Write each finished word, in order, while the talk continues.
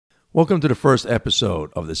Welcome to the first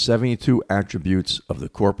episode of the 72 Attributes of the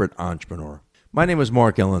Corporate Entrepreneur. My name is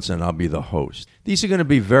Marc and I'll be the host. These are going to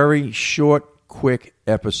be very short, quick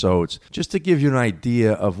episodes just to give you an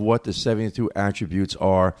idea of what the 72 attributes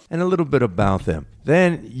are and a little bit about them.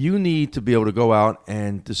 Then you need to be able to go out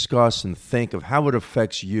and discuss and think of how it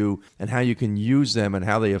affects you and how you can use them and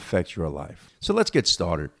how they affect your life. So let's get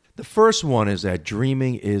started. The first one is that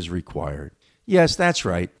dreaming is required. Yes, that's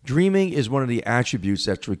right. Dreaming is one of the attributes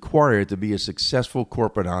that's required to be a successful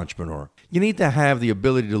corporate entrepreneur. You need to have the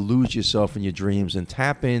ability to lose yourself in your dreams and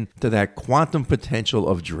tap into that quantum potential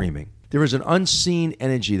of dreaming. There is an unseen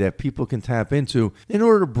energy that people can tap into in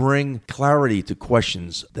order to bring clarity to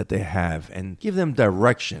questions that they have and give them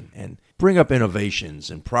direction and bring up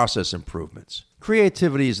innovations and process improvements.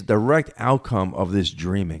 Creativity is a direct outcome of this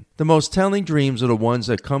dreaming. The most telling dreams are the ones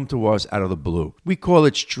that come to us out of the blue. We call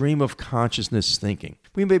it stream of consciousness thinking.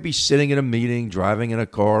 We may be sitting in a meeting, driving in a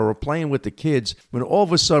car, or playing with the kids when all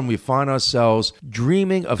of a sudden we find ourselves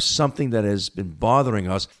dreaming of something that has been bothering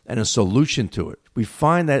us and a solution to it. We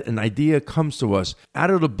find that an idea comes to us out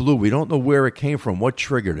of the blue. We don't know where it came from, what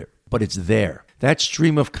triggered it, but it's there. That's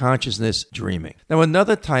stream of consciousness dreaming. Now,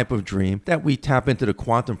 another type of dream that we tap into the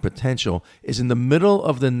quantum potential is in the middle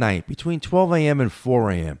of the night, between 12 a.m. and 4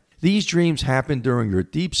 a.m. These dreams happen during your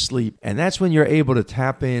deep sleep, and that's when you're able to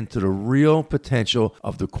tap into the real potential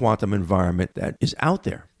of the quantum environment that is out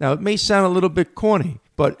there. Now, it may sound a little bit corny,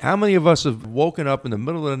 but how many of us have woken up in the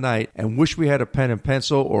middle of the night and wish we had a pen and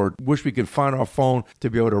pencil or wish we could find our phone to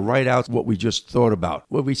be able to write out what we just thought about?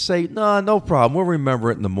 Well, we say, no problem. We'll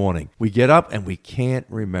remember it in the morning. We get up and we can't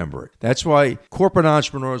remember it. That's why corporate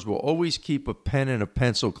entrepreneurs will always keep a pen and a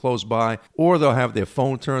pencil close by, or they'll have their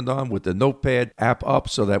phone turned on with the notepad app up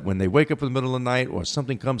so that when they wake up in the middle of the night or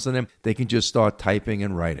something comes to them, they can just start typing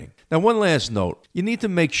and writing. Now, one last note. You need to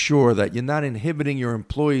make sure that you're not inhibiting your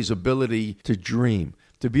employees' ability to dream,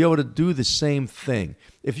 to be able to do the same thing.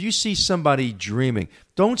 If you see somebody dreaming,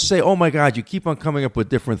 don't say, oh my God, you keep on coming up with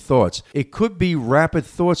different thoughts. It could be rapid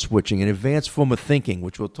thought switching, an advanced form of thinking,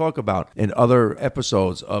 which we'll talk about in other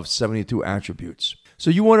episodes of 72 Attributes. So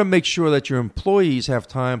you want to make sure that your employees have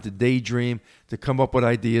time to daydream, to come up with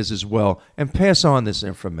ideas as well, and pass on this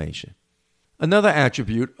information. Another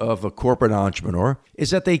attribute of a corporate entrepreneur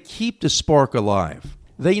is that they keep the spark alive.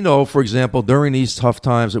 They know, for example, during these tough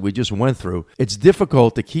times that we just went through, it's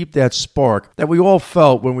difficult to keep that spark that we all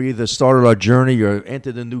felt when we either started our journey or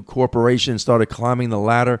entered a new corporation and started climbing the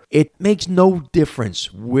ladder. It makes no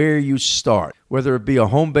difference where you start, whether it be a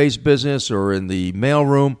home-based business or in the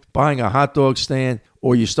mailroom, buying a hot dog stand,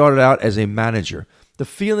 or you started out as a manager. The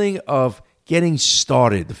feeling of getting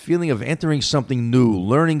started, the feeling of entering something new,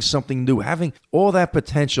 learning something new, having all that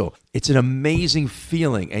potential. It's an amazing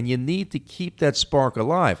feeling, and you need to keep that spark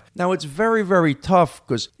alive. Now, it's very, very tough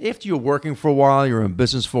because after you're working for a while, you're in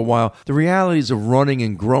business for a while, the realities of running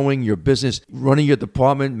and growing your business, running your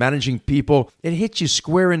department, managing people, it hits you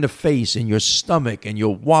square in the face, in your stomach and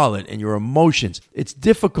your wallet and your emotions. It's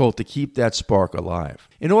difficult to keep that spark alive.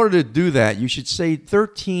 In order to do that, you should say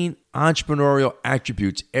 13 entrepreneurial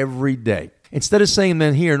attributes every day. Instead of saying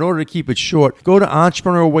them here, in order to keep it short, go to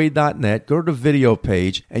entrepreneurway.net, go to the video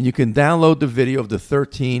page, and you can download the video of the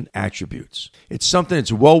 13 attributes. It's something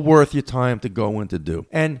that's well worth your time to go and to do.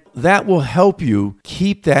 And that will help you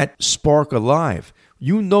keep that spark alive.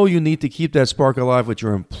 You know you need to keep that spark alive with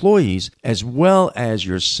your employees as well as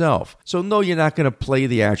yourself. So no, you're not going to play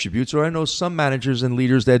the attributes, or I know some managers and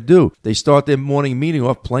leaders that do. They start their morning meeting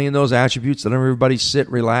off playing those attributes, let everybody sit,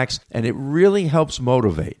 relax, and it really helps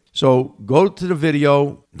motivate. So go to the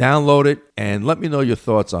video, download it, and let me know your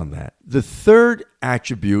thoughts on that. The third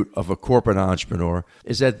attribute of a corporate entrepreneur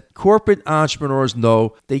is that corporate entrepreneurs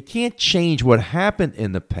know they can't change what happened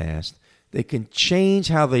in the past. They can change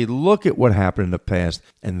how they look at what happened in the past,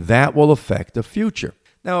 and that will affect the future.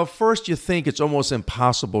 Now, at first you think it's almost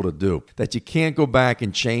impossible to do, that you can't go back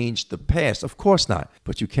and change the past. Of course not,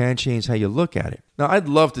 but you can change how you look at it. Now, I'd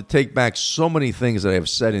love to take back so many things that I have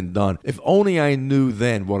said and done, if only I knew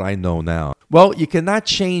then what I know now. Well, you cannot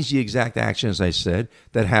change the exact actions I said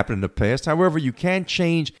that happened in the past. However, you can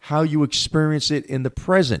change how you experience it in the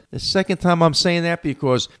present. The second time I'm saying that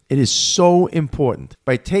because it is so important.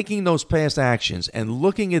 By taking those past actions and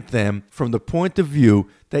looking at them from the point of view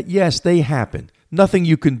that, yes, they happened. Nothing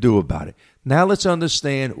you can do about it. Now let's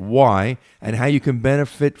understand why and how you can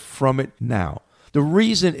benefit from it now. The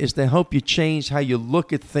reason is to help you change how you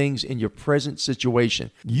look at things in your present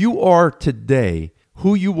situation. You are today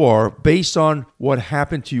who you are based on what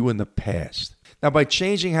happened to you in the past. Now, by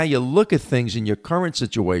changing how you look at things in your current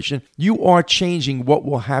situation, you are changing what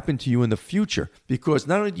will happen to you in the future, because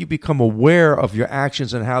not only do you become aware of your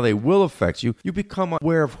actions and how they will affect you, you become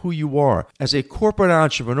aware of who you are. As a corporate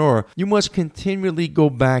entrepreneur, you must continually go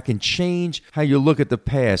back and change how you look at the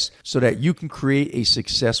past so that you can create a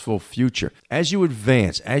successful future. As you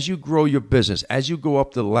advance, as you grow your business, as you go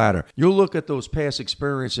up the ladder, you'll look at those past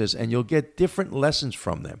experiences and you'll get different lessons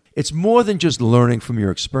from them. It's more than just learning from your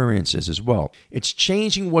experiences as well. It's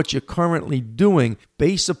changing what you're currently doing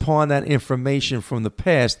based upon that information from the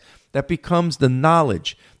past that becomes the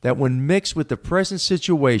knowledge that, when mixed with the present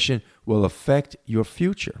situation, will affect your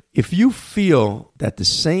future. If you feel that the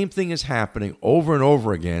same thing is happening over and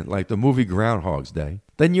over again, like the movie Groundhog's Day,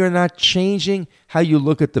 then you're not changing how you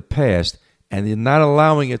look at the past, and you're not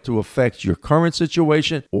allowing it to affect your current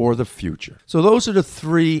situation or the future. So those are the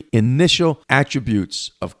 3 initial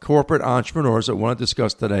attributes of corporate entrepreneurs that I want to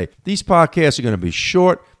discuss today. These podcasts are going to be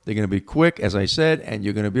short. They're going to be quick, as I said, and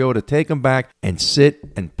you're going to be able to take them back and sit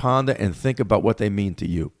and ponder and think about what they mean to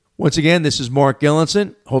you. Once again, this is Marc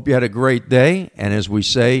Gillenson. Hope you had a great day. And as we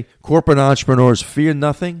say, corporate entrepreneurs fear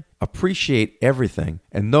nothing, appreciate everything,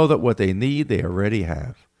 and know that what they need, they already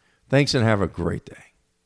have. Thanks, and have a great day.